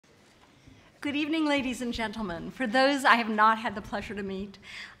Good evening, ladies and gentlemen. For those I have not had the pleasure to meet,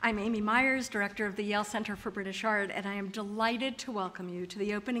 I'm Amy Myers, director of the Yale Center for British Art, and I am delighted to welcome you to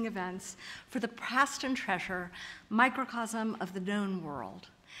the opening events for the Paston Treasure, Microcosm of the Known World.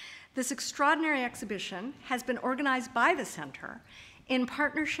 This extraordinary exhibition has been organized by the Center in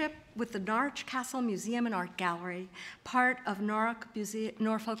partnership with the Norwich Castle Museum and Art Gallery, part of Norfolk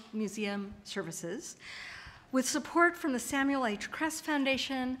Museums Services, with support from the Samuel H. Kress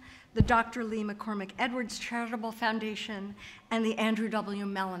Foundation, the Dr. Lee McCormick Edwards Charitable Foundation, and the Andrew W.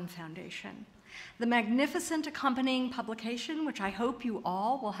 Mellon Foundation. The magnificent accompanying publication, which I hope you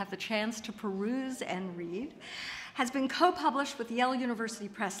all will have the chance to peruse and read, has been co-published with Yale University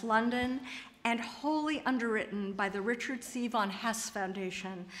Press London and wholly underwritten by the Richard C. von Hess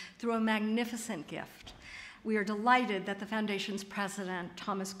Foundation through a magnificent gift. We are delighted that the Foundation's president,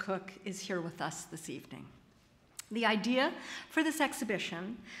 Thomas Cook, is here with us this evening. The idea for this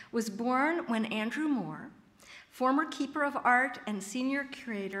exhibition was born when Andrew Moore, former keeper of art and senior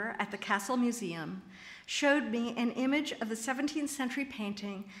curator at the Castle Museum, showed me an image of the 17th century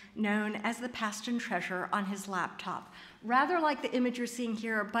painting known as the Paston Treasure on his laptop, rather like the image you're seeing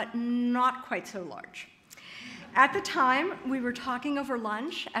here, but not quite so large. At the time, we were talking over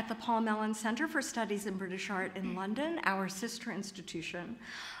lunch at the Paul Mellon Center for Studies in British Art in London, our sister institution,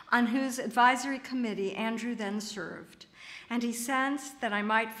 on whose advisory committee Andrew then served, and he sensed that I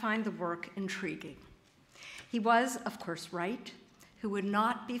might find the work intriguing. He was, of course, right, who would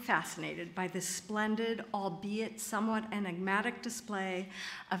not be fascinated by this splendid, albeit somewhat enigmatic display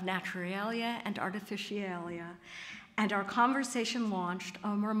of naturalia and artificialia, and our conversation launched a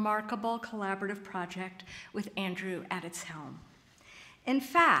remarkable collaborative project with Andrew at its helm. In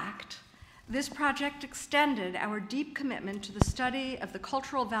fact, this project extended our deep commitment to the study of the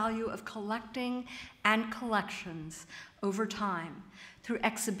cultural value of collecting and collections over time through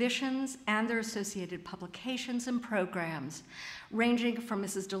exhibitions and their associated publications and programs, ranging from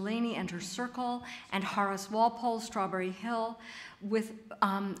Mrs. Delaney and Her Circle and Horace Walpole's Strawberry Hill, with,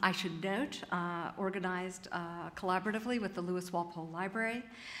 I should note, organized collaboratively with the Lewis Walpole Library,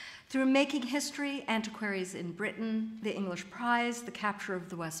 through Making History, Antiquaries in Britain, the English Prize, The Capture of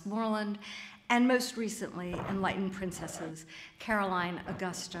the Westmoreland, and most recently, Enlightened Princesses, Caroline,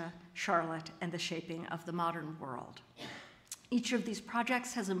 Augusta, Charlotte, and the Shaping of the Modern World. Each of these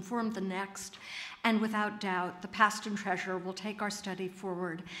projects has informed the next, and without doubt, the Paston Treasure will take our study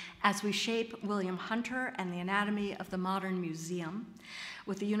forward as we shape William Hunter and the anatomy of the modern museum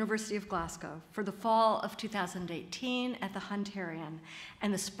with the University of Glasgow for the fall of 2018 at the Hunterian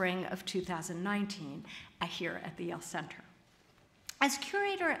and the spring of 2019 here at the Yale Center. As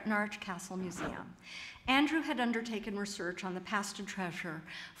curator at Norwich Castle Museum, Andrew had undertaken research on the Paston Treasure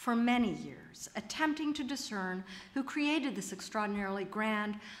for many years, attempting to discern who created this extraordinarily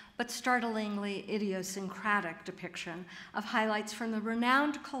grand but startlingly idiosyncratic depiction of highlights from the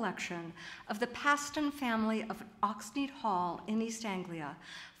renowned collection of the Paston family of Oxnead Hall in East Anglia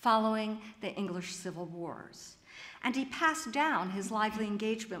following the English Civil Wars. And he passed down his lively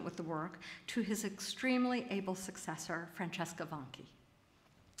engagement with the work to his extremely able successor, Francesca Vanchi.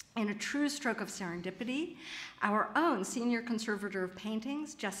 In a true stroke of serendipity, our own senior conservator of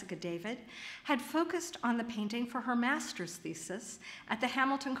paintings, Jessica David, had focused on the painting for her master's thesis at the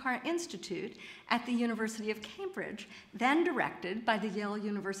Hamilton Carr Institute at the University of Cambridge, then directed by the Yale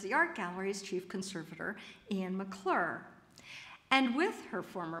University Art Gallery's chief conservator, Ian McClure. And with her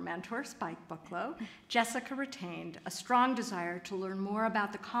former mentor, Spike Bucklow, Jessica retained a strong desire to learn more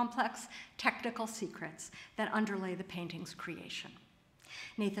about the complex technical secrets that underlay the painting's creation.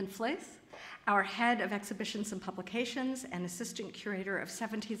 Nathan Flaith, our head of exhibitions and publications and assistant curator of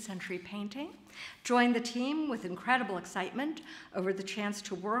 17th century painting, joined the team with incredible excitement over the chance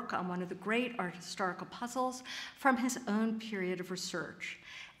to work on one of the great art historical puzzles from his own period of research,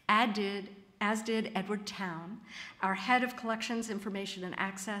 as did Edward Town, our head of collections, information and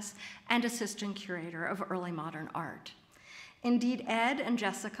access, and assistant curator of early modern art. Indeed, Ed and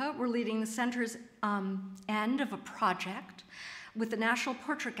Jessica were leading the center's end of a project with the National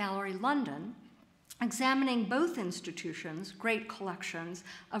Portrait Gallery London, examining both institutions' great collections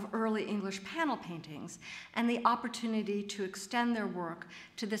of early English panel paintings and the opportunity to extend their work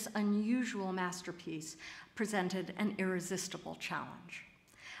to this unusual masterpiece presented an irresistible challenge.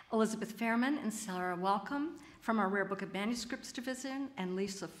 Elizabeth Fairman and Sarah Welcome from our Rare Book of Manuscripts Division and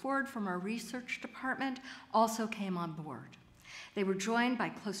Lisa Ford from our research department also came on board. They were joined by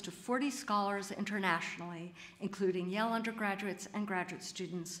close to 40 scholars internationally, including Yale undergraduates and graduate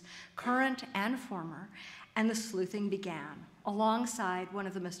students, current and former, and the sleuthing began alongside one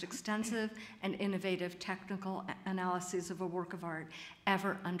of the most extensive and innovative technical analyses of a work of art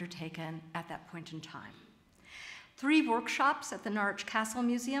ever undertaken at that point in time. 3 workshops at the Norwich Castle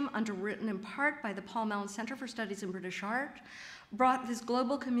Museum, underwritten in part by the Paul Mellon Center for Studies in British Art, brought this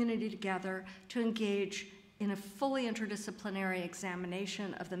global community together to engage in a fully interdisciplinary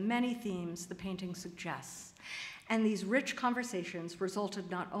examination of the many themes the painting suggests. And these rich conversations resulted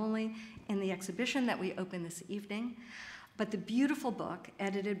not only in the exhibition that we open this evening, but the beautiful book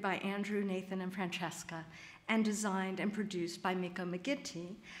edited by Andrew, Nathan, and Francesca, and designed and produced by Miko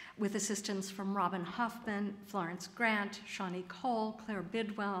McGinty, with assistance from Robin Hoffman, Florence Grant, Shawnee Cole, Claire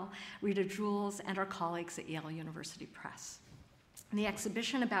Bidwell, Rita Jules, and our colleagues at Yale University Press. The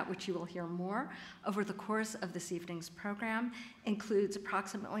exhibition, about which you will hear more over the course of this evening's program, includes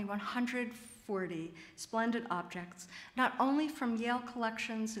approximately 140 splendid objects, not only from Yale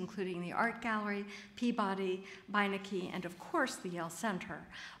collections, including the Art Gallery, Peabody, Beinecke, and of course the Yale Center,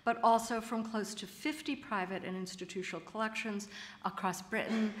 but also from close to 50 private and institutional collections across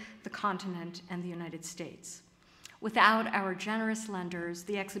Britain, the continent, and the United States. Without our generous lenders,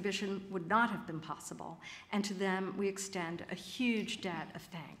 the exhibition would not have been possible, and to them we extend a huge debt of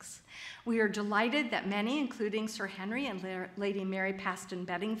thanks. We are delighted that many, including Sir Henry and Lady Mary Paston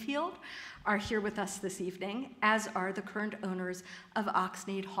Bedingfield, are here with us this evening, as are the current owners of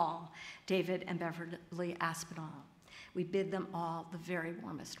Oxnead Hall, David and Beverly Aspinall. We bid them all the very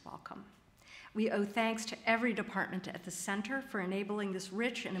warmest welcome. We owe thanks to every department at the center for enabling this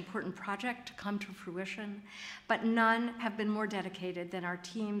rich and important project to come to fruition, but none have been more dedicated than our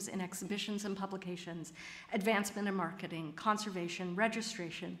teams in exhibitions and publications, advancement and marketing, conservation,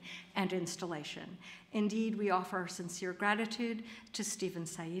 registration, and installation. Indeed, we offer our sincere gratitude to Stephen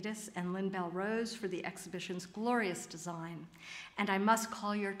Saidis and Lynn Bell Rose for the exhibition's glorious design. And I must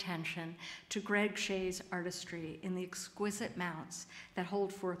call your attention to Greg Shea's artistry in the exquisite mounts that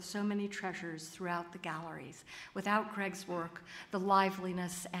hold forth so many treasures throughout the galleries. Without Greg's work, the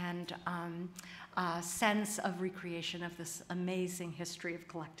liveliness and sense of recreation of this amazing history of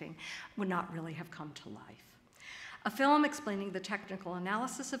collecting would not really have come to life. A film explaining the technical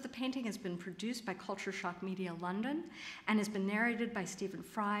analysis of the painting has been produced by Culture Shock Media London and has been narrated by Stephen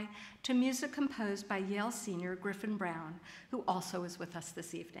Fry to music composed by Yale senior Griffin Brown, who also is with us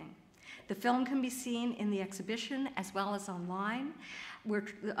this evening. The film can be seen in the exhibition as well as online, where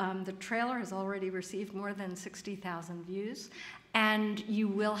the trailer has already received more than 60,000 views, and you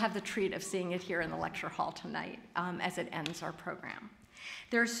will have the treat of seeing it here in the lecture hall tonight as it ends our program.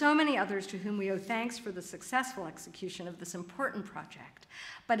 There are so many others to whom we owe thanks for the successful execution of this important project,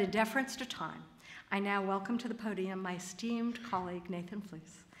 but in deference to time, I now welcome to the podium my esteemed colleague, Nathan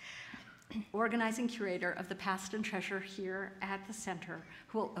Fleece, organizing curator of the Paston Treasure here at the center,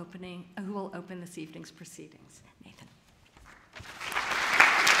 who will open this evening's proceedings. Nathan.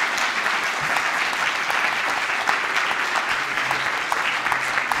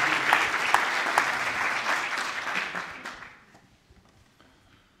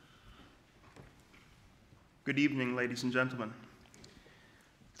 Good evening, ladies and gentlemen.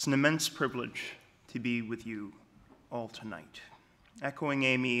 It's an immense privilege to be with you all tonight. Echoing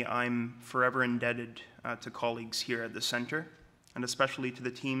Amy, I'm forever indebted to colleagues here at the center, and especially to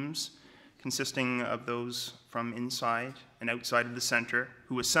the teams consisting of those from inside and outside of the center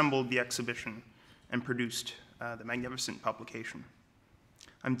who assembled the exhibition and produced the magnificent publication.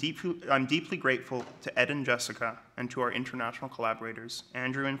 I'm deeply grateful to Ed and Jessica and to our international collaborators,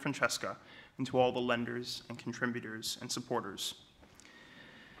 Andrew and Francesca, and to all the lenders and contributors and supporters.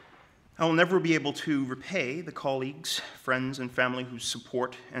 I will never be able to repay the colleagues, friends, and family whose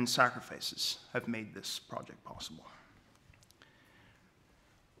support and sacrifices have made this project possible.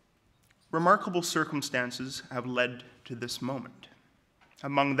 Remarkable circumstances have led to this moment.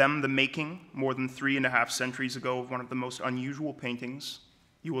 Among them, the making, more than 3.5 centuries ago, of one of the most unusual paintings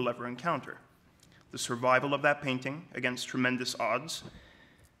you will ever encounter, the survival of that painting against tremendous odds,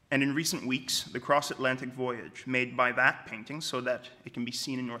 and in recent weeks, the cross-Atlantic voyage made by that painting so that it can be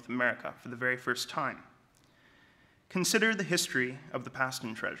seen in North America for the very first time. Consider the history of the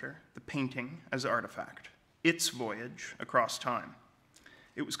Paston Treasure, the painting as artifact, its voyage across time.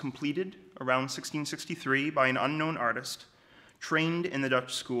 It was completed around 1663 by an unknown artist, trained in the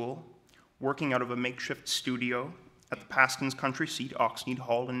Dutch school, working out of a makeshift studio at the Paston's country seat, Oxnead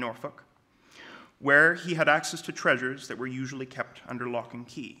Hall in Norfolk, where he had access to treasures that were usually kept under lock and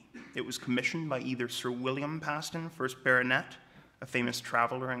key. It was commissioned by either Sir William Paston, 1st Baronet, a famous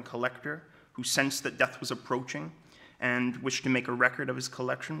traveler and collector who sensed that death was approaching and wished to make a record of his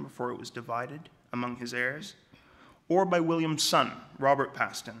collection before it was divided among his heirs, or by William's son, Robert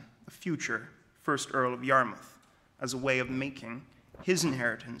Paston, the future 1st Earl of Yarmouth, as a way of making his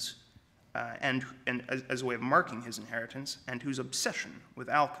inheritance and as a way of marking his inheritance, and whose obsession with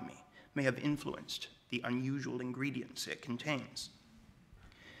alchemy may have influenced the unusual ingredients it contains.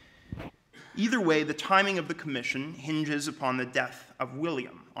 Either way, the timing of the commission hinges upon the death of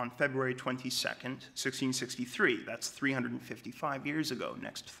William on February 22nd, 1663. That's 355 years ago,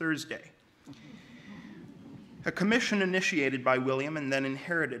 next Thursday. A commission initiated by William and then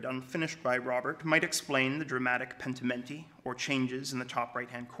inherited unfinished by Robert might explain the dramatic pentimenti, or changes in the top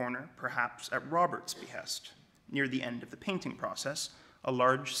right-hand corner, perhaps at Robert's behest. Near the end of the painting process, a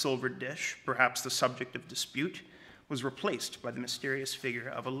large silver dish, perhaps the subject of dispute, was replaced by the mysterious figure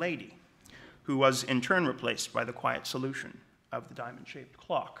of a lady, who was in turn replaced by the quiet solution of the diamond-shaped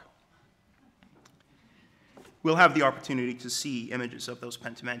clock. We'll have the opportunity to see images of those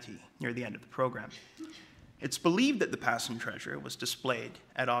pentimenti near the end of the program. It's believed that the Paston Treasure was displayed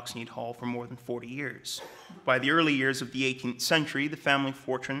at Oxnead Hall for more than 40 years. By the early years of the 18th century, the family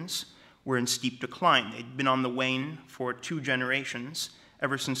fortunes were in steep decline. They'd been on the wane for 2 generations,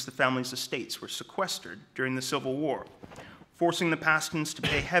 ever since the family's estates were sequestered during the Civil War, forcing the Pastons to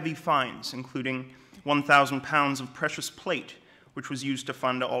pay heavy fines, including 1,000 pounds of precious plate, which was used to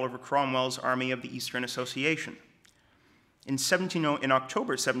fund Oliver Cromwell's Army of the Eastern Association. In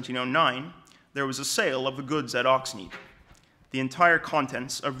October 1709, there was a sale of the goods at Oxnead. The entire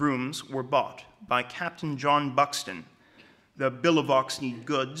contents of rooms were bought by Captain John Buxton. The Bill of Oxnead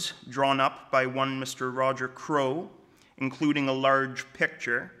goods, drawn up by one Mr. Roger Crowe, including a large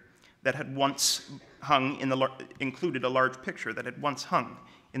picture that had once included a large picture that had once hung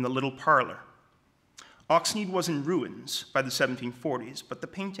in the little parlor. Oxnead was in ruins by the 1740s, but the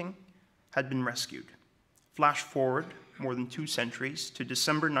painting had been rescued. Flash forward more than 2 centuries to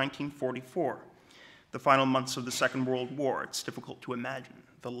December 1944, the final months of the Second World War. It's difficult to imagine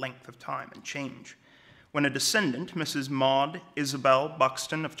the length of time and change, when a descendant, Mrs. Maud Isabel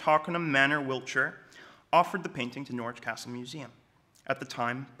Buxton of Tockenham Manor, Wiltshire, offered the painting to Norwich Castle Museum. At the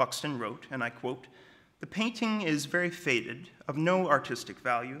time, Buxton wrote, and I quote, "The painting is very faded, of no artistic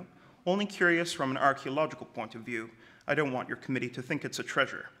value, only curious from an archaeological point of view. I don't want your committee to think it's a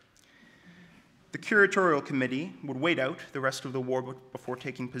treasure." The curatorial committee would wait out the rest of the war before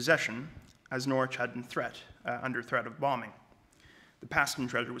taking possession, as Norwich had been under threat of bombing. The Paston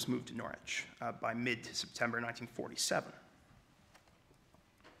Treasure was moved to Norwich by mid-September 1947.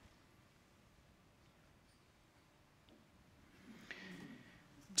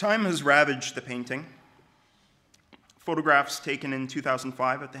 Time has ravaged the painting. Photographs taken in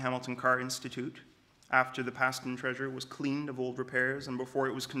 2005 at the Hamilton Carr Institute, after the Paston Treasure was cleaned of old repairs and before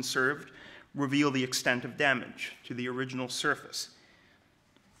it was conserved, reveal the extent of damage to the original surface.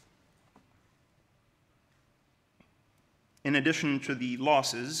 In addition to the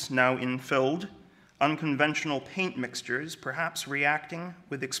losses now infilled, unconventional paint mixtures, perhaps reacting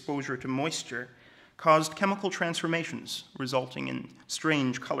with exposure to moisture, caused chemical transformations, resulting in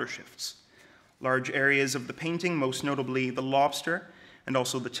strange color shifts. Large areas of the painting, most notably the lobster and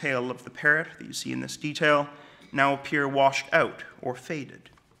also the tail of the parrot that you see in this detail, now appear washed out or faded.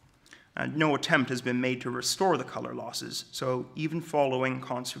 And no attempt has been made to restore the color losses, so even following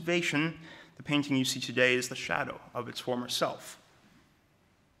conservation, the painting you see today is the shadow of its former self.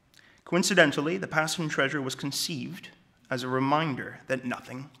 Coincidentally, the Paston Treasure was conceived as a reminder that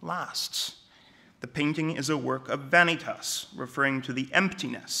nothing lasts. The painting is a work of vanitas, referring to the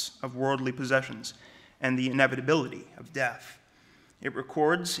emptiness of worldly possessions and the inevitability of death. It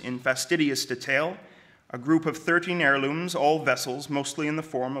records, in fastidious detail, a group of 13 heirlooms, all vessels, mostly in the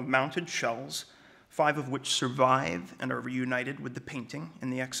form of mounted shells, 5 of which survive and are reunited with the painting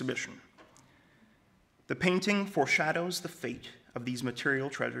in the exhibition. The painting foreshadows the fate of these material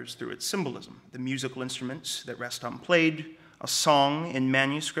treasures through its symbolism, the musical instruments that rest unplayed, a song in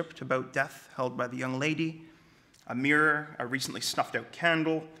manuscript about death held by the young lady, a mirror, a recently snuffed out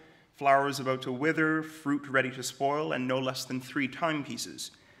candle, flowers about to wither, fruit ready to spoil, and no less than 3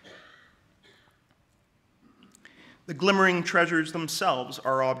 timepieces. The glimmering treasures themselves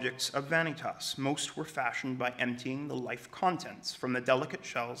are objects of vanitas. Most were fashioned by emptying the life contents from the delicate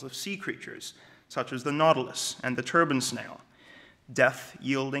shells of sea creatures, such as the nautilus and the turban snail,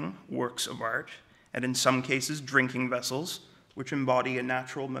 death-yielding works of art, and in some cases drinking vessels, which embody a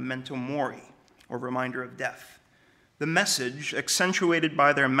natural memento mori, or reminder of death. The message accentuated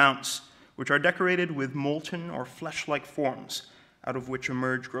by their mounts, which are decorated with molten or flesh-like forms, out of which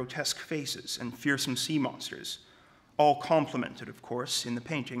emerge grotesque faces and fearsome sea monsters, all complemented, of course, in the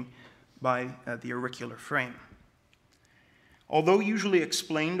painting by the auricular frame. Although usually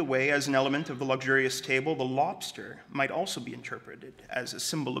explained away as an element of the luxurious table, the lobster might also be interpreted as a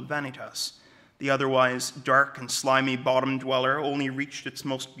symbol of vanitas. The otherwise dark and slimy bottom dweller only reached its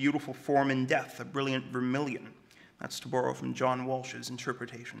most beautiful form in death, a brilliant vermilion. That's to borrow from John Walsh's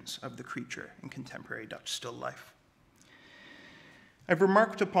interpretations of the creature in contemporary Dutch still life. I've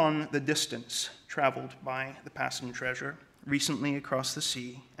remarked upon the distance traveled by the Paston Treasure, recently across the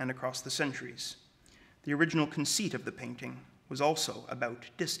sea and across the centuries. The original conceit of the painting was also about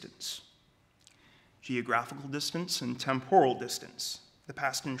distance. Geographical distance and temporal distance. The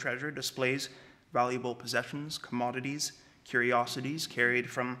Paston Treasure displays valuable possessions, commodities, curiosities carried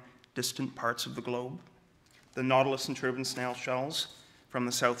from distant parts of the globe. The nautilus and turban snail shells from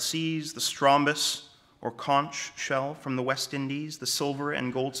the South Seas, the strombus or conch shell from the West Indies, the silver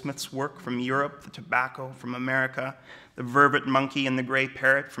and goldsmith's work from Europe, the tobacco from America, the vervet monkey and the gray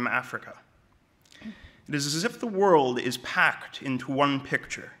parrot from Africa. It is as if the world is packed into one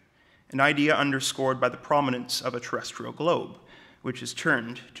picture, an idea underscored by the prominence of a terrestrial globe, which is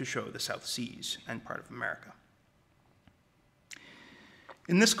turned to show the South Seas and part of America.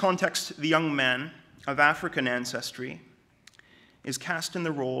 In this context, the young man of African ancestry is cast in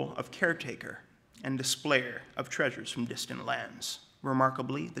the role of caretaker and displayer of treasures from distant lands.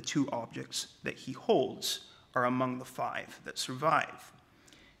 Remarkably, the two objects that he holds are among the 5 that survive.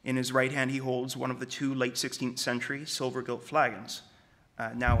 In his right hand, he holds one of the 2 late 16th century silver gilt flagons,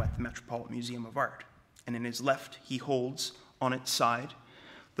 now at the Metropolitan Museum of Art. And in his left, he holds on its side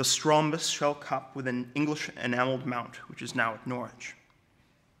the strombus shell cup with an English enameled mount, which is now at Norwich.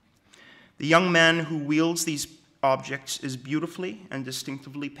 The young man who wields these objects is beautifully and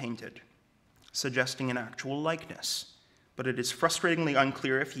distinctively painted, suggesting an actual likeness, but it is frustratingly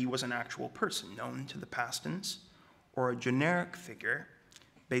unclear if he was an actual person known to the Pastons or a generic figure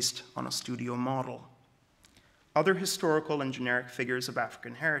based on a studio model. Other historical and generic figures of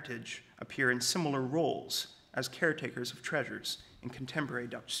African heritage appear in similar roles as caretakers of treasures in contemporary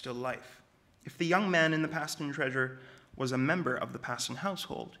Dutch still life. If the young man in the Paston Treasure was a member of the Paston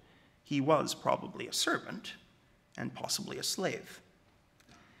household, he was probably a servant and possibly a slave.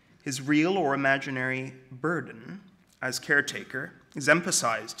 His real or imaginary burden as caretaker is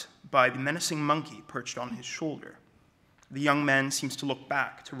emphasized by the menacing monkey perched on his shoulder. The young man seems to look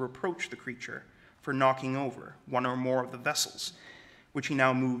back to reproach the creature for knocking over one or more of the vessels, which he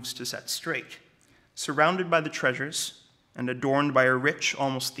now moves to set straight. Surrounded by the treasures and adorned by a rich,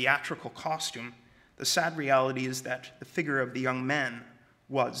 almost theatrical costume, the sad reality is that the figure of the young man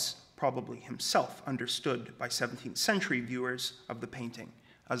was probably himself understood by 17th century viewers of the painting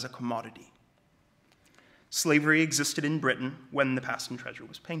as a commodity. Slavery existed in Britain when the Paston Treasure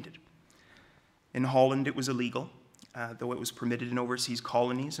was painted. In Holland, it was illegal, though it was permitted in overseas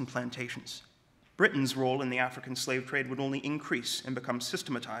colonies and plantations. Britain's role in the African slave trade would only increase and become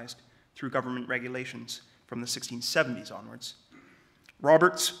systematized through government regulations from the 1670s onwards.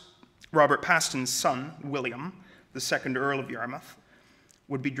 Robert Paston's son, William, the second Earl of Yarmouth,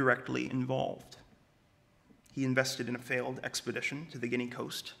 would be directly involved. He invested in a failed expedition to the Guinea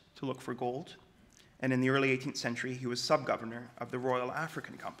coast to look for gold, and in the early 18th century, he was sub-governor of the Royal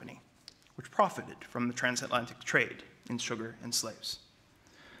African Company, which profited from the transatlantic trade in sugar and slaves.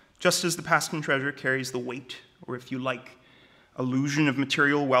 Just as the Paston Treasure carries the weight, or if you like, illusion of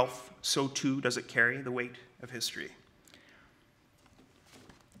material wealth, so too does it carry the weight of history.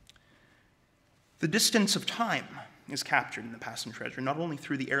 The distance of time is captured in the Paston Treasure, not only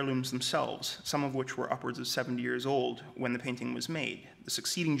through the heirlooms themselves, some of which were upwards of 70 years old when the painting was made. The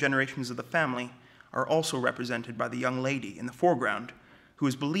succeeding generations of the family are also represented by the young lady in the foreground, who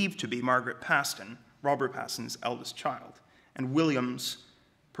is believed to be Margaret Paston, Robert Paston's eldest child, and William's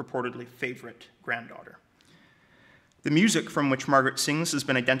purportedly favorite granddaughter. The music from which Margaret sings has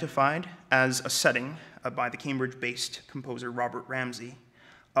been identified as a setting by the Cambridge-based composer Robert Ramsay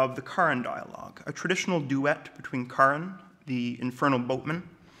of the Curran dialogue, a traditional duet between Curran, the infernal boatman,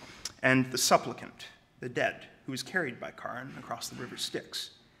 and the supplicant, the dead, who is carried by Curran across the River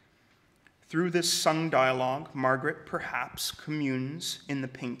Styx. Through this sung dialogue, Margaret perhaps communes in the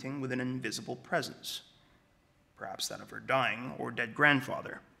painting with an invisible presence, perhaps that of her dying or dead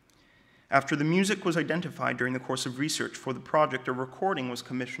grandfather. After the music was identified during the course of research for the project, a recording was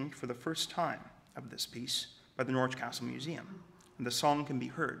commissioned for the first time of this piece by the Norwich Castle Museum, and the song can be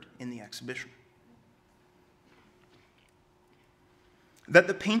heard in the exhibition. That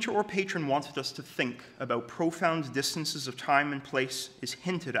the painter or patron wanted us to think about profound distances of time and place is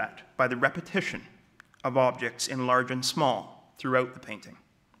hinted at by the repetition of objects in large and small throughout the painting.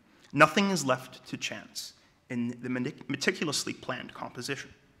 Nothing is left to chance in the meticulously planned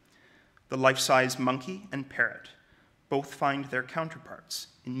composition. The life-size monkey and parrot both find their counterparts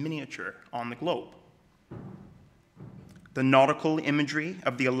in miniature on the globe. The nautical imagery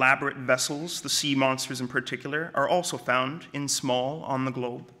of the elaborate vessels, the sea monsters in particular, are also found in small on the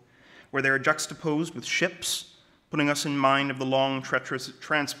globe, where they are juxtaposed with ships, putting us in mind of the long, treacherous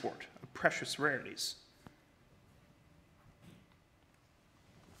transport of precious rarities.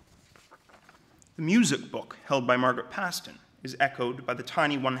 The music book held by Margaret Paston is echoed by the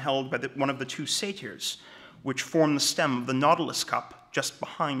tiny one held by one of the two satyrs, which form the stem of the Nautilus cup just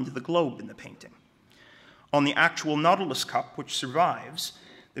behind the globe in the painting. On the actual Nautilus cup, which survives,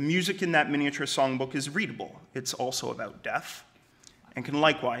 the music in that miniature songbook is readable. It's also about death, and can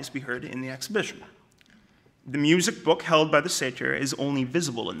likewise be heard in the exhibition. The music book held by the satyr is only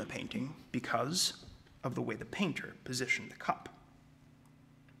visible in the painting because of the way the painter positioned the cup.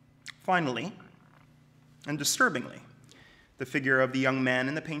 Finally, and disturbingly, the figure of the young man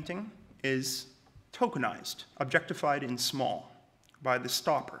in the painting is tokenized, objectified in small, by the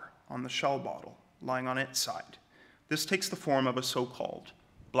stopper on the shell bottle lying on its side. This takes the form of a so-called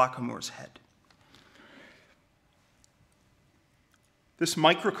blackamoor's head. This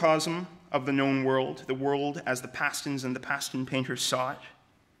microcosm of the known world, the world as the Pastons and the Paston painters saw it,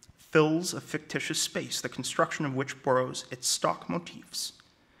 fills a fictitious space, the construction of which borrows its stock motifs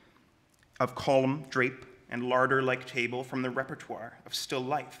of column, drape, and larder-like table from the repertoire of still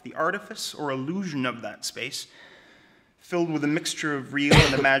life. The artifice or illusion of that space, filled with a mixture of real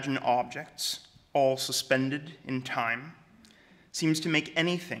and imagined objects, all suspended in time, seems to make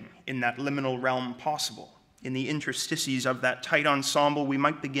anything in that liminal realm possible. In the interstices of that tight ensemble, we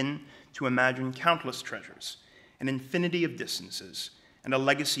might begin to imagine countless treasures, an infinity of distances, and a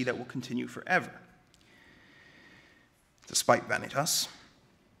legacy that will continue forever. Despite Vanitas,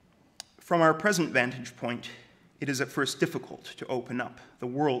 from our present vantage point, it is at first difficult to open up the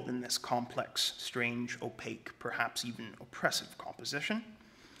world in this complex, strange, opaque, perhaps even oppressive composition.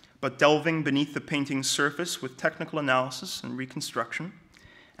 But delving beneath the painting's surface with technical analysis and reconstruction,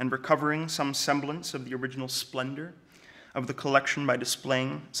 and recovering some semblance of the original splendor of the collection by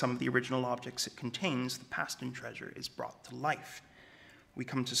displaying some of the original objects it contains, the Paston Treasure is brought to life. We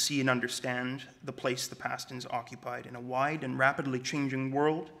come to see and understand the place the Pastons occupied in a wide and rapidly changing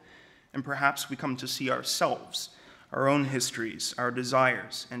world, and perhaps we come to see ourselves, our own histories, our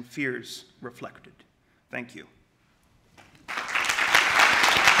desires and fears reflected. Thank you.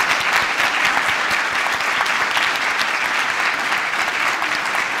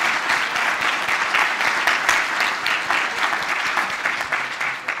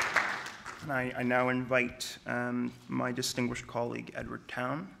 I now invite my distinguished colleague, Edward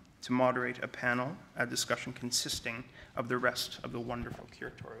Town, to moderate a panel, a discussion consisting of the rest of the wonderful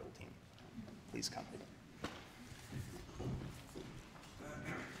curatorial team. Please come.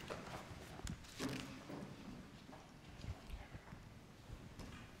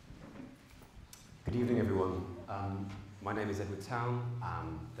 Good evening, everyone. My name is Edward Town.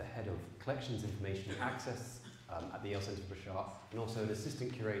 I'm the head of Collections, Information and Access at the Yale Centre for British Art, and also an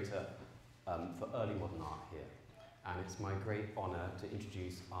assistant curator for early modern art here. And it's my great honour to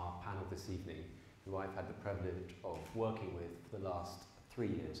introduce our panel this evening, who I've had the privilege of working with for the last 3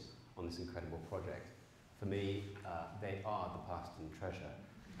 years on this incredible project. For me, they are the Paston Treasure.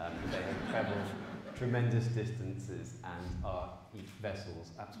 They have travelled tremendous distances and are each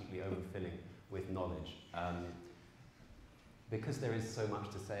vessels absolutely overfilling with knowledge. Because there is so much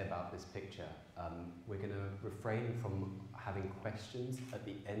to say about this picture, we're going to refrain from having questions at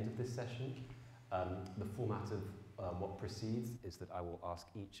the end of this session. The format of what precedes is that I will ask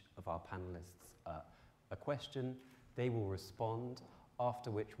each of our panelists a question. They will respond,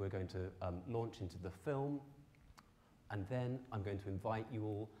 after which we're going to launch into the film. And then I'm going to invite you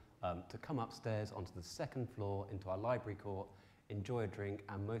all to come upstairs onto the second floor into our library court, enjoy a drink,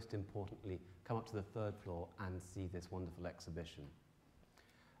 and most importantly, come up to the third floor and see this wonderful exhibition.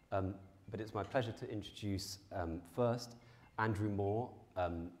 But it's my pleasure to introduce first Andrew Moore,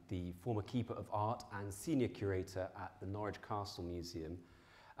 the former Keeper of Art and Senior Curator at the Norwich Castle Museum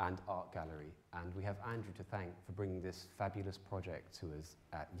and Art Gallery. And we have Andrew to thank for bringing this fabulous project to us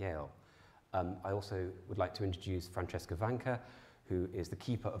at Yale. I also would like to introduce Francesca Vanka, who is the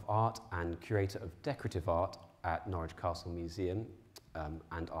Keeper of Art and Curator of Decorative Art at Norwich Castle Museum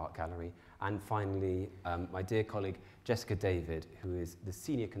and Art Gallery. And finally, my dear colleague Jessica David, who is the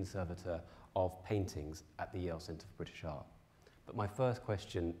Senior Conservator of Paintings at the Yale Centre for British Art. But my first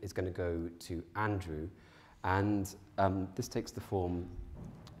question is going to go to Andrew, and this takes the form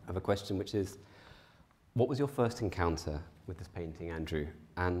of a question which is, what was your first encounter with this painting, Andrew,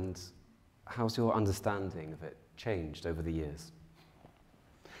 and how's your understanding of it changed over the years?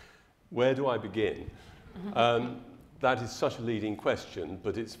 Where do I begin? That is such a leading question,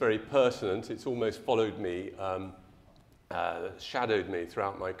 but it's very pertinent. It's almost followed me shadowed me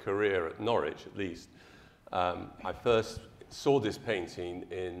throughout my career at Norwich, at least. I first saw this painting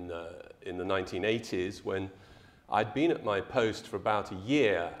in the 1980s when I'd been at my post for about a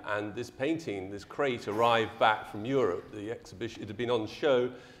year, and this painting, this crate, arrived back from Europe. The exhibition, it had been on show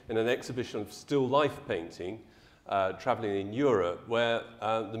in an exhibition of still life painting, traveling in Europe, where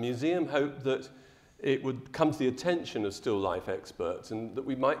the museum hoped that it would come to the attention of still life experts and that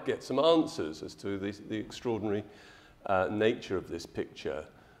we might get some answers as to the extraordinary nature of this picture,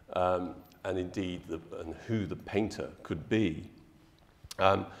 and indeed and who the painter could be.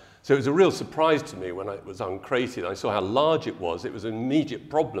 So it was a real surprise to me when it was uncrated. I saw how large it was. It was an immediate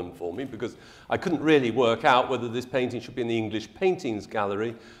problem for me because I couldn't really work out whether this painting should be in the English Paintings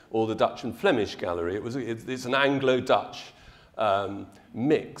Gallery or the Dutch and Flemish Gallery. It's an Anglo-Dutch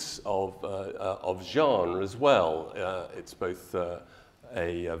mix of genre as well. It's both a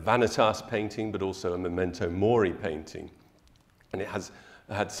vanitas painting but also a memento mori painting. And it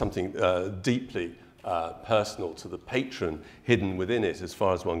had something deeply personal to the patron hidden within it as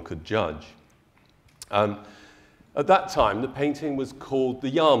far as one could judge. At that time, the painting was called the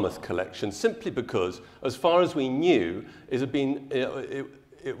Yarmouth Collection simply because, as far as we knew,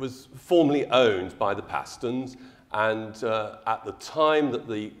 it was formerly owned by the Pastons, and at the time that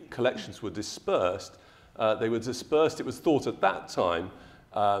the collections were dispersed, it was thought at that time,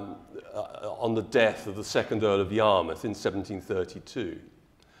 on the death of the second Earl of Yarmouth in 1732.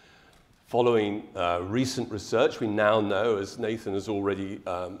 Following recent research, we now know, as Nathan has already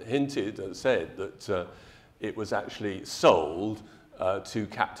hinted and said, that it was actually sold to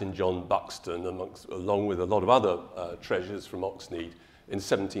Captain John Buxton, along with a lot of other treasures from Oxnead, in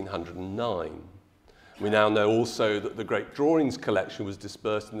 1709. We now know also that the Great Drawings collection was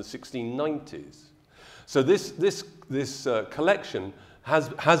dispersed in the 1690s. So this collection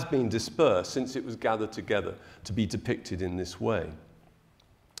has been dispersed since it was gathered together to be depicted in this way.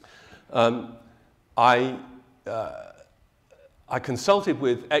 I consulted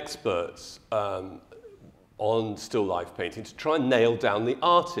with experts on still life painting to try and nail down the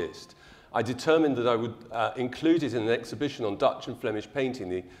artist. I determined that I would include it in an exhibition on Dutch and Flemish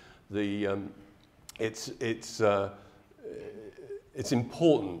painting. Its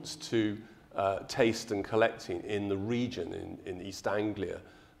importance to taste and collecting in the region in East Anglia,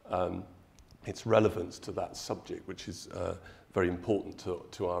 its relevance to that subject, which is very important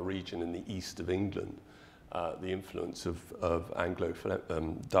to our region in the east of England, the influence of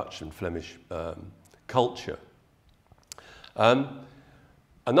Anglo-Dutch and Flemish culture.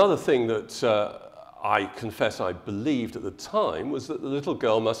 Another thing that I confess I believed at the time was that the little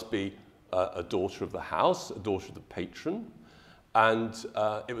girl must be a daughter of the house, a daughter of the patron, and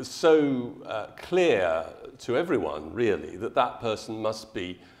it was so clear to everyone, really, that that person must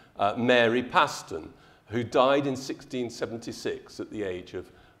be Mary Paston, who died in 1676 at the age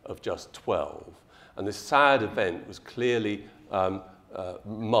of just 12. And this sad event was clearly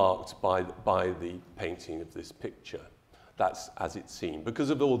marked by the painting of this picture. That's as it's seen, because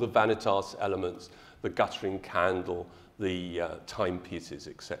of all the vanitas elements, the guttering candle, the timepieces,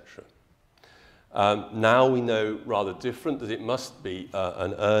 etc. Now we know rather different, that it must be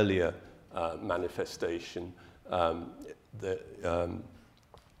an earlier manifestation, that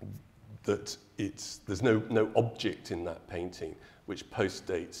there's no object in that painting which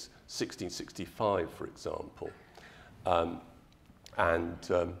postdates 1665, for example.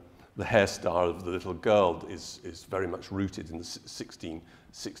 The hairstyle of the little girl is very much rooted in the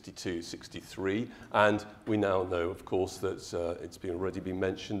 1662-63, and we now know, of course, that it's already been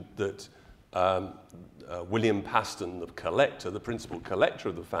mentioned that William Paston, the collector, the principal collector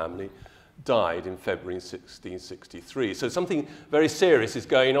of the family, died in February 1663. So something very serious is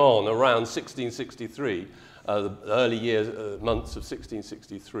going on around 1663, the early months of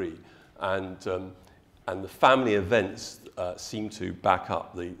 1663, and the family events seem to back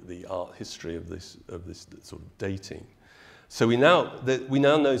up the art history of this sort of dating. So we now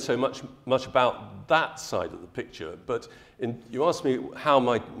know so much about that side of the picture. But you asked me how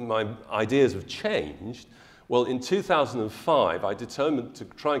my ideas have changed. Well, in 2005, I determined to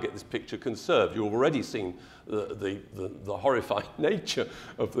try and get this picture conserved. You've already seen the horrifying nature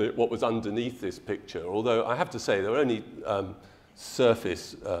of what was underneath this picture, although I have to say there were only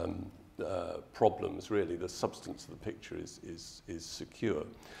surface problems, really. The substance of the picture is secure.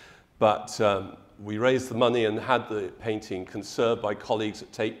 But we raised the money and had the painting conserved by colleagues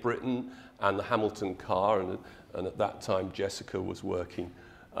at Tate Britain and the Hamilton car, and at that time Jessica was working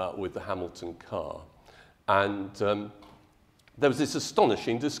with the Hamilton car. And there was this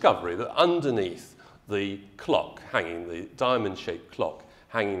astonishing discovery that underneath the clock hanging, the diamond-shaped clock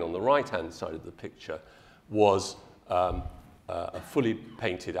hanging on the right-hand side of the picture, was a fully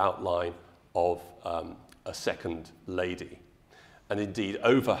painted outline of a second lady. And indeed,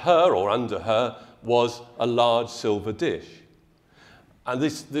 over her or under her was a large silver dish. And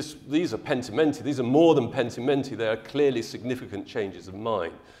these are pentimenti. These are more than pentimenti. They are clearly significant changes of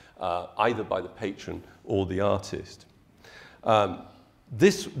mind, either by the patron or the artist.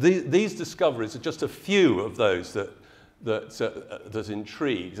 These discoveries are just a few of those that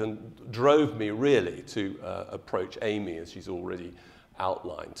intrigued and drove me really to approach Amy, as she's already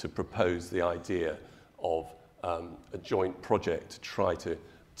outlined, to propose the idea of a joint project to try to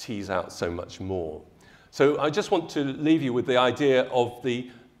tease out so much more. So I just want to leave you with the idea of the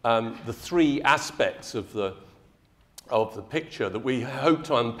three aspects of the picture that we hope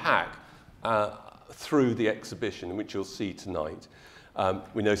to unpack through the exhibition, which you'll see tonight.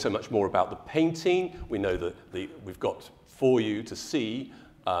 We know so much more about the painting. We know that we've got for you to see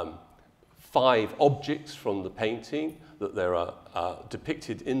 5 objects from the painting, that there are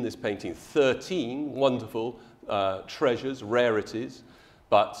depicted in this painting 13 wonderful treasures, rarities,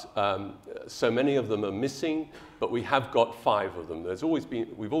 but so many of them are missing, but we have got 5 of them.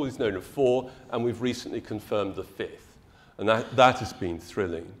 We've always known of 4, and we've recently confirmed the 5th, and that has been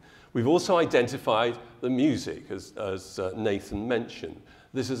thrilling. We've also identified the music, as Nathan mentioned.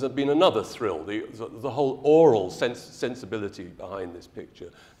 This has been another thrill, the whole oral sensibility behind this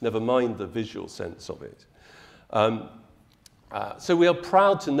picture, never mind the visual sense of it. So we are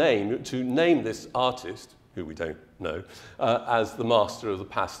proud to name this artist, who we don't know, as the master of the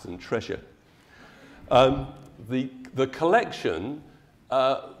Paston Treasure. The collection,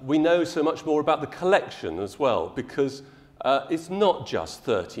 we know so much more about the collection as well, because it's not just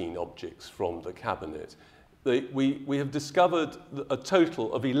 13 objects from the cabinet. We have discovered a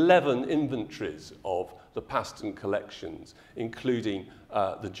total of 11 inventories of the Paston collections, including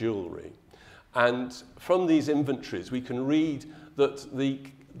the jewellery. And from these inventories, we can read that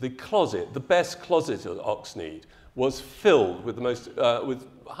the closet, the best closet at Oxnead, was filled with with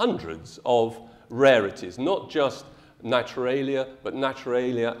hundreds of rarities, not just naturalia, but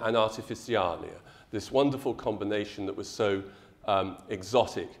naturalia and artificialia. This wonderful combination that was so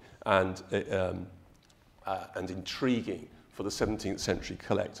exotic and intriguing for the 17th century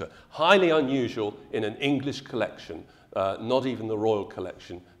collector. Highly unusual in an English collection. Not even the Royal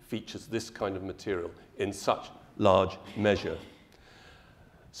Collection features this kind of material in such large measure.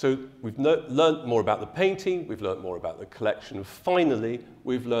 So we've learnt more about the painting, we've learnt more about the collection, and finally,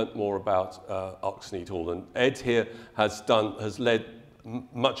 we've learnt more about Oxnead Hall. And Ed here has led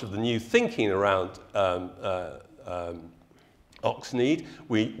much of the new thinking around Oxnead.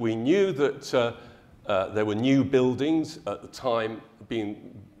 We knew that there were new buildings at the time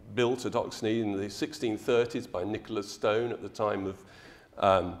being built at Oxnead in the 1630s by Nicholas Stone at the time of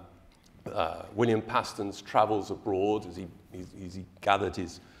William Paston's travels abroad as he gathered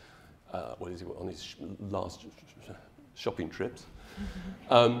his, on his last shopping trips.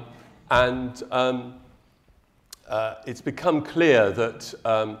 It's become clear that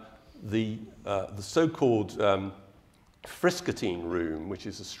the so-called Friscatine room, which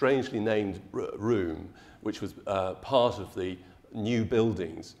is a strangely named room, which was part of the new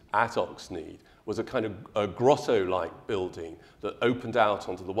buildings at Oxnead, was a kind of a grotto-like building that opened out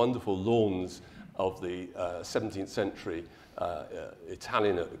onto the wonderful lawns of the 17th century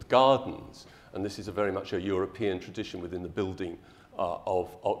Italian gardens. And this is very much a European tradition within the building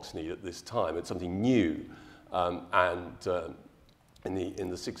of Oxnead at this time. It's something new in the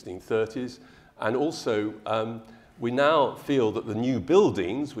 1630s. And also, we now feel that the new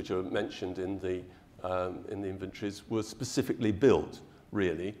buildings, which are mentioned in the inventories, were specifically built,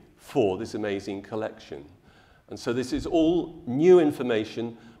 really, for this amazing collection. And so this is all new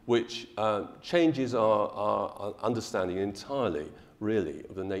information which changes our understanding entirely, really,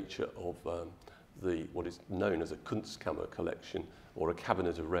 of the nature of what is known as a Kunstkammer collection, or a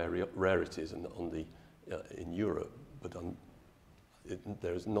cabinet of rarities in Europe. But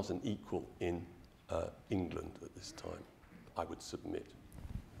there is not an equal in England at this time, I would submit.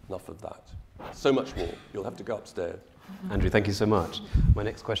 Enough of that. So much more. You'll have to go upstairs. Andrew, thank you so much. My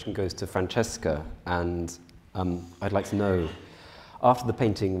next question goes to Francesca, and I'd like to know, after the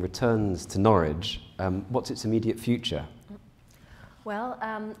painting returns to Norwich, what's its immediate future? Well,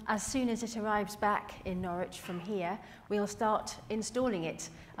 as soon as it arrives back in Norwich from here, we'll start installing it,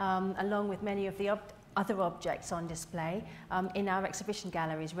 along with many of the other objects on display in our exhibition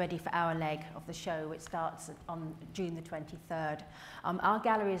galleries ready for our leg of the show, which starts on June the 23rd. Our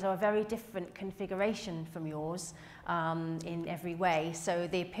galleries are a very different configuration from yours in every way, so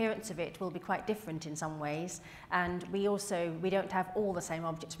the appearance of it will be quite different in some ways, and we don't have all the same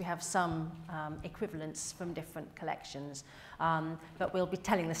objects, we have some equivalents from different collections, but we'll be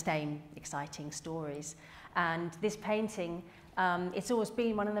telling the same exciting stories. And this painting, it's always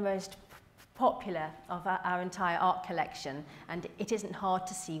been one of the most popular of our entire art collection, and it isn't hard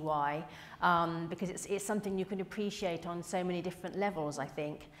to see why, because it's something you can appreciate on so many different levels, I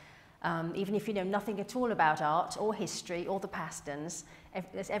think. Even if you know nothing at all about art or history or the Pastons,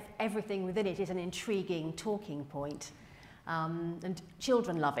 everything within it is an intriguing talking point. And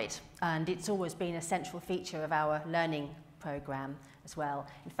children love it, and it's always been a central feature of our learning programme as well.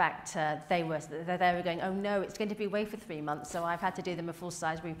 In fact, they were going, oh no, it's going to be away for 3 months, so I've had to do them a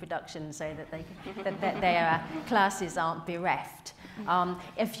full-size reproduction so that their classes aren't bereft.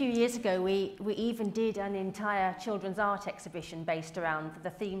 A few years ago, we even did an entire children's art exhibition based around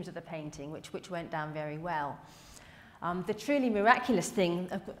the themes of the painting, which went down very well. The truly miraculous thing,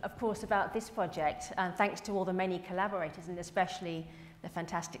 of course, about this project, and thanks to all the many collaborators, and especially the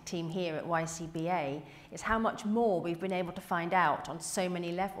fantastic team here at YCBA, is how much more we've been able to find out on so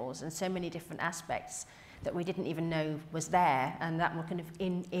many levels and so many different aspects that we didn't even know was there, and that will kind of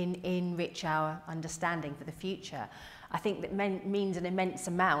enrich our understanding for the future. I think that means an immense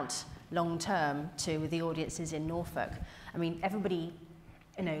amount long term to the audiences in Norfolk. I mean, everybody,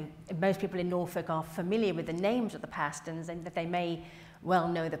 you know, most people in Norfolk are familiar with the names of the Pastons, and that they may well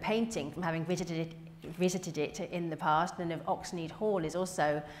know the painting from having visited it in the past, and Oxnead Hall is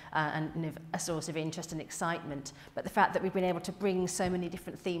also a source of interest and excitement. But the fact that we've been able to bring so many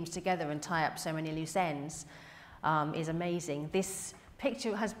different themes together and tie up so many loose ends is amazing. This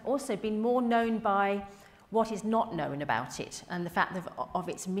picture has also been more known by what is not known about it, and the fact of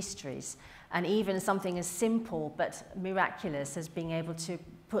its mysteries, and even something as simple but miraculous as being able to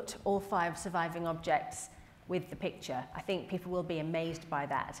put all 5 surviving objects with the picture. I think people will be amazed by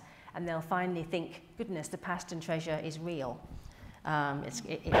that, and they'll finally think, goodness, the Paston Treasure is real. It's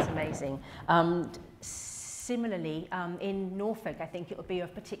amazing. Similarly, in Norfolk, I think it will be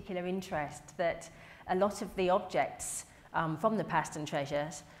of particular interest that a lot of the objects from the Paston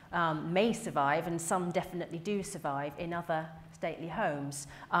Treasures may survive, and some definitely do survive, in other stately homes.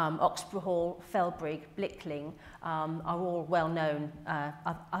 Oxborough Hall, Felbrigg, Blickling are all well-known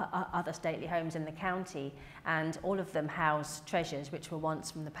other stately homes in the county, and all of them house treasures which were once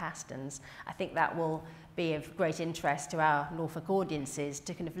from the Pastons. I think that will be of great interest to our Norfolk audiences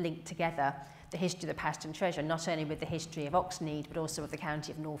to kind of link together the history of the Paston Treasure, not only with the history of Oxnead, but also with the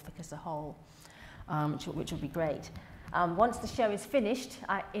county of Norfolk as a whole, which will be great. Once the show is finished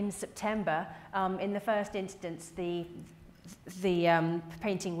in September, in the first instance, the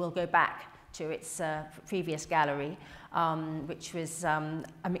painting will go back to its previous gallery, which was a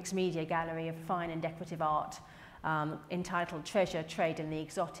mixed media gallery of fine and decorative art entitled Treasure, Trade and the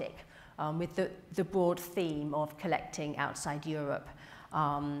Exotic, with the broad theme of collecting outside Europe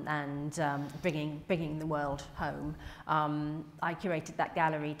and bringing the world home. I curated that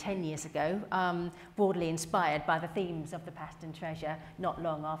gallery 10 years ago, broadly inspired by the themes of the Paston Treasure, not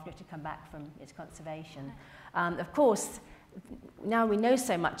long after it had come back from its conservation. Of course, now we know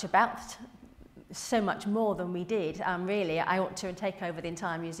so much about, so much more than we did. Really, I ought to take over the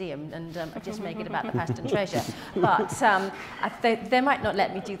entire museum and just make it about the Paston Treasure. But they might not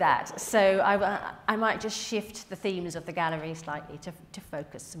let me do that. So I might just shift the themes of the gallery slightly to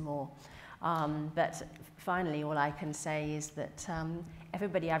focus some more. But finally, all I can say is that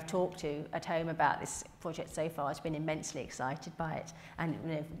everybody I've talked to at home about this project so far has been immensely excited by it. And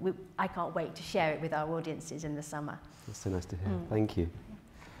you know, I can't wait to share it with our audiences in the summer. That's so nice to hear. Thank you.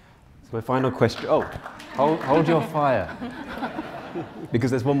 So my final question, hold your fire,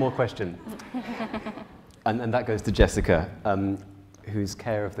 because there's one more question. And that goes to Jessica, whose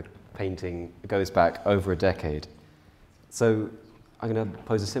care of the painting goes back over a decade. So I'm going to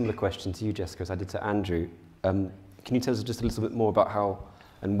pose a similar question to you, Jessica, as I did to Andrew. Can you tell us just a little bit more about how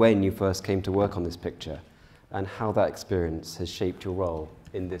and when you first came to work on this picture, and how that experience has shaped your role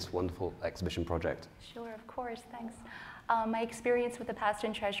in this wonderful exhibition project? Sure, of course, thanks. My experience with the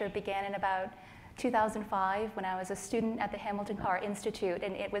Paston Treasure began in about 2005 when I was a student at the Hamilton Carr Institute,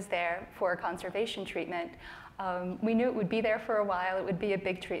 and it was there for conservation treatment. We knew it would be there for a while. It would be a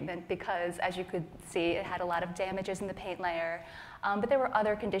big treatment because, as you could see, it had a lot of damages in the paint layer. But there were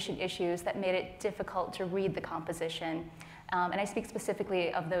other condition issues that made it difficult to read the composition. And I speak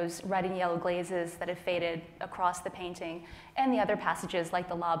specifically of those red and yellow glazes that had faded across the painting, and the other passages like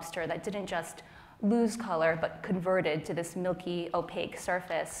the lobster that didn't just lose color but converted to this milky, opaque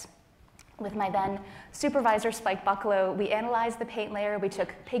surface. With my then supervisor, Spike Bucklow, we analyzed the paint layer. We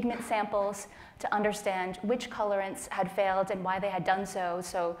took pigment samples to understand which colorants had failed and why they had done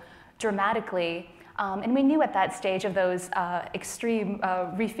so dramatically. And we knew at that stage of those extreme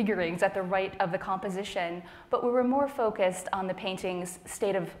refigurings at the right of the composition, but we were more focused on the painting's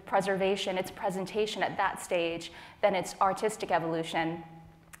state of preservation, its presentation at that stage, than its artistic evolution.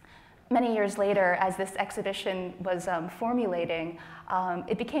 Many years later, as this exhibition was formulating,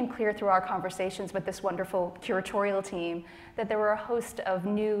 it became clear through our conversations with this wonderful curatorial team that there were a host of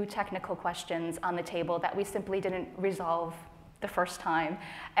new technical questions on the table that we simply didn't resolve the first time.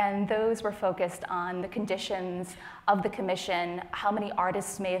 And those were focused on the conditions of the commission, how many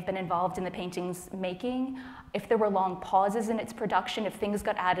artists may have been involved in the painting's making, if there were long pauses in its production, if things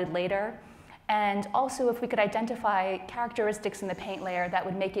got added later, and also if we could identify characteristics in the paint layer that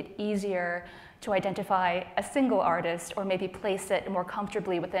would make it easier to identify a single artist or maybe place it more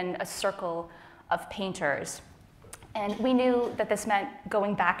comfortably within a circle of painters. And we knew that this meant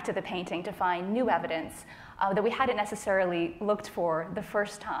going back to the painting to find new evidence that we hadn't necessarily looked for the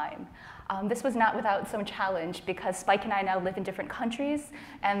first time. This was not without some challenge because Spike and I now live in different countries,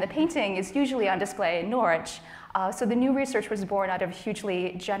 and the painting is usually on display in Norwich. So the new research was born out of a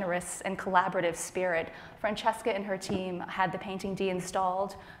hugely generous and collaborative spirit. Francesca and her team had the painting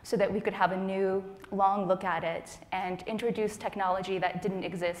de-installed so that we could have a new, long look at it and introduce technology that didn't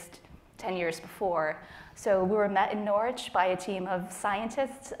exist 10 years before. So we were met in Norwich by a team of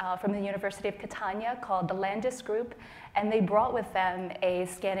scientists from the University of Catania called the Landis Group, and they brought with them a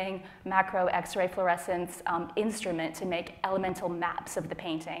scanning macro X-ray fluorescence instrument to make elemental maps of the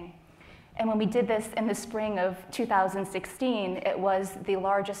painting. And when we did this in the spring of 2016, it was the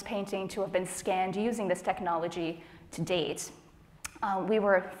largest painting to have been scanned using this technology to date. We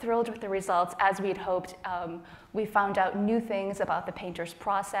were thrilled with the results. As we had hoped, we found out new things about the painter's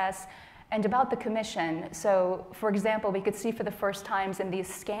process and about the commission. So, for example, we could see for the first times in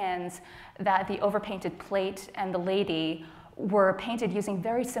these scans that the overpainted plate and the lady were painted using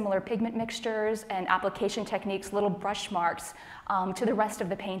very similar pigment mixtures and application techniques, little brush marks, to the rest of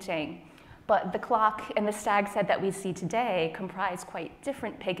the painting. But the clock and the stag's head that we see today comprise quite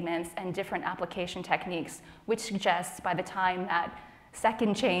different pigments and different application techniques, which suggests by the time that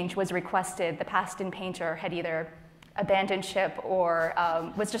second change was requested, the Paston painter had either abandoned ship or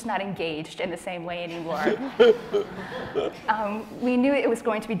was just not engaged in the same way anymore. We knew it was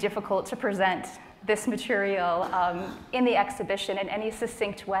going to be difficult to present this material in the exhibition in any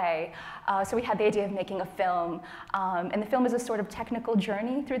succinct way. So we had the idea of making a film. And the film is a sort of technical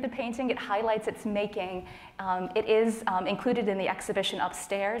journey through the painting. It highlights its making. It is included in the exhibition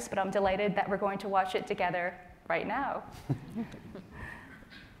upstairs, but I'm delighted that we're going to watch it together right now.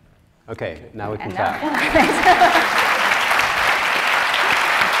 Okay, now we can chat.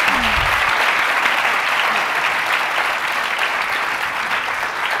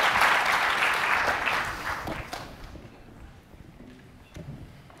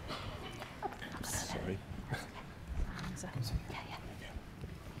 Sorry.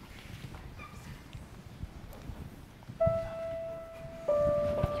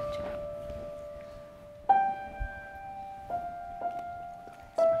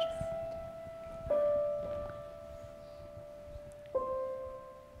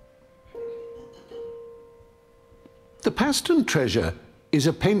 The Paston Treasure is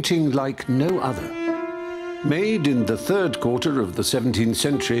a painting like no other. Made in the third quarter of the 17th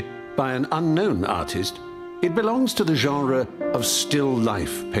century by an unknown artist, it belongs to the genre of still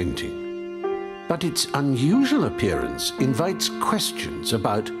life painting. But its unusual appearance invites questions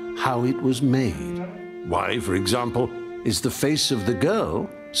about how it was made. Why, for example, is the face of the girl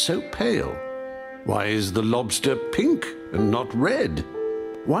so pale? Why is the lobster pink and not red?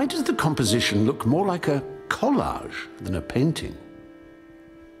 Why does the composition look more like a collage than a painting?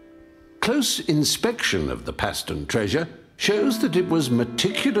 Close inspection of the Paston Treasure shows that it was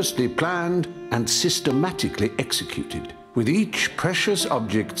meticulously planned and systematically executed, with each precious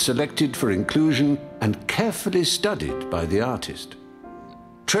object selected for inclusion and carefully studied by the artist.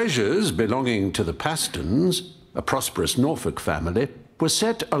 Treasures belonging to the Pastons, a prosperous Norfolk family, were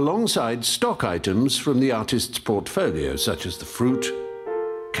set alongside stock items from the artist's portfolio, such as the fruit,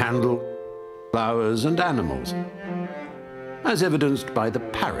 candle, flowers and animals, as evidenced by the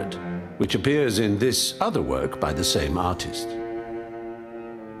parrot, which appears in this other work by the same artist.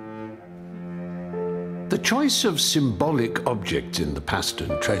 The choice of symbolic objects in the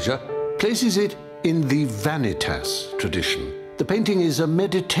Paston Treasure places it in the vanitas tradition. The painting is a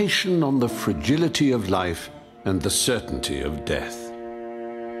meditation on the fragility of life and the certainty of death.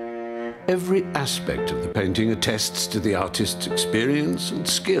 every aspect of the painting attests to the artist's experience and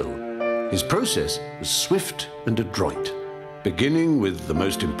skill. His process was swift and adroit, beginning with the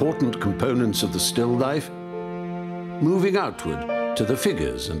most important components of the still life, moving outward to the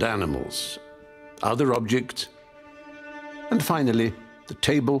figures and animals, other objects, and finally the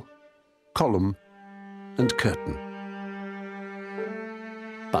table, column, and curtain.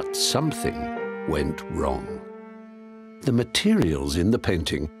 But something went wrong. The materials in the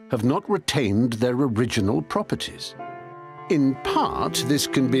painting have not retained their original properties. In part, this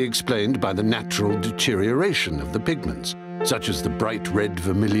can be explained by the natural deterioration of the pigments, such as the bright red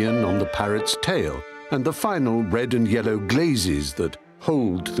vermilion on the parrot's tail and the final red and yellow glazes that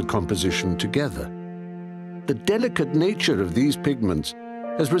hold the composition together. The delicate nature of these pigments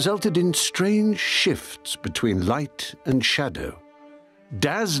has resulted in strange shifts between light and shadow.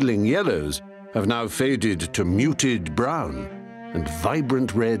 Dazzling yellows have now faded to muted brown, and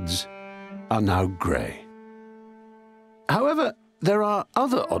vibrant reds are now grey. However, there are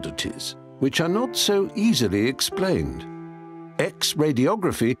other oddities which are not so easily explained.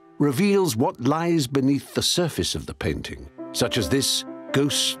 X-radiography reveals what lies beneath the surface of the painting, such as this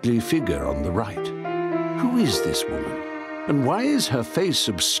ghostly figure on the right. Who is this woman, and why is her face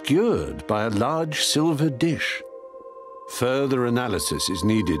obscured by a large silver dish? Further analysis is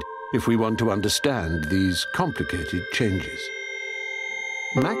needed if we want to understand these complicated changes.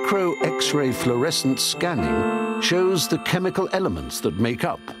 Macro X-ray fluorescence scanning shows the chemical elements that make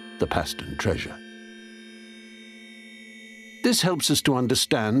up the Paston Treasure. This helps us to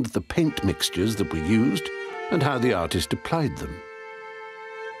understand the paint mixtures that were used and how the artist applied them.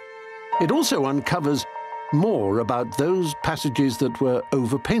 It also uncovers more about those passages that were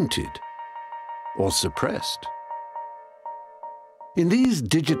overpainted or suppressed. In these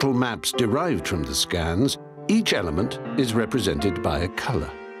digital maps derived from the scans, each element is represented by a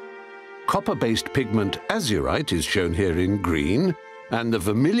color. Copper-based pigment azurite is shown here in green, and the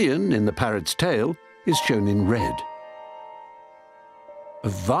vermilion in the parrot's tail is shown in red. A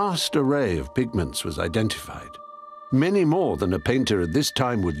vast array of pigments was identified, many more than a painter at this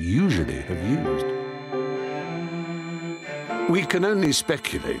time would usually have used. We can only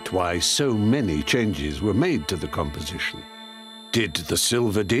speculate why so many changes were made to the composition. Did the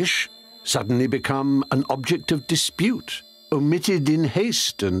silver dish suddenly become an object of dispute, omitted in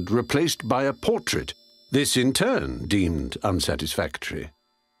haste and replaced by a portrait, this in turn deemed unsatisfactory?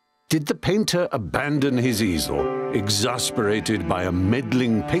 Did the painter abandon his easel, exasperated by a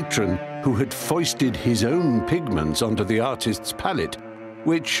meddling patron who had foisted his own pigments onto the artist's palette,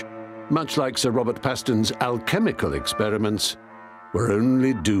 which, much like Sir Robert Paston's alchemical experiments, were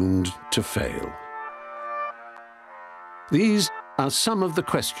only doomed to fail? These are some of the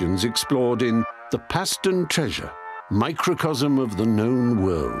questions explored in The Paston Treasure, Microcosm of the Known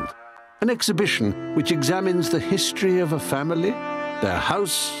World, an exhibition which examines the history of a family, their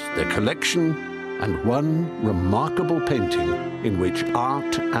house, their collection, and one remarkable painting in which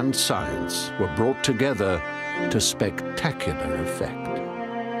art and science were brought together to spectacular effect.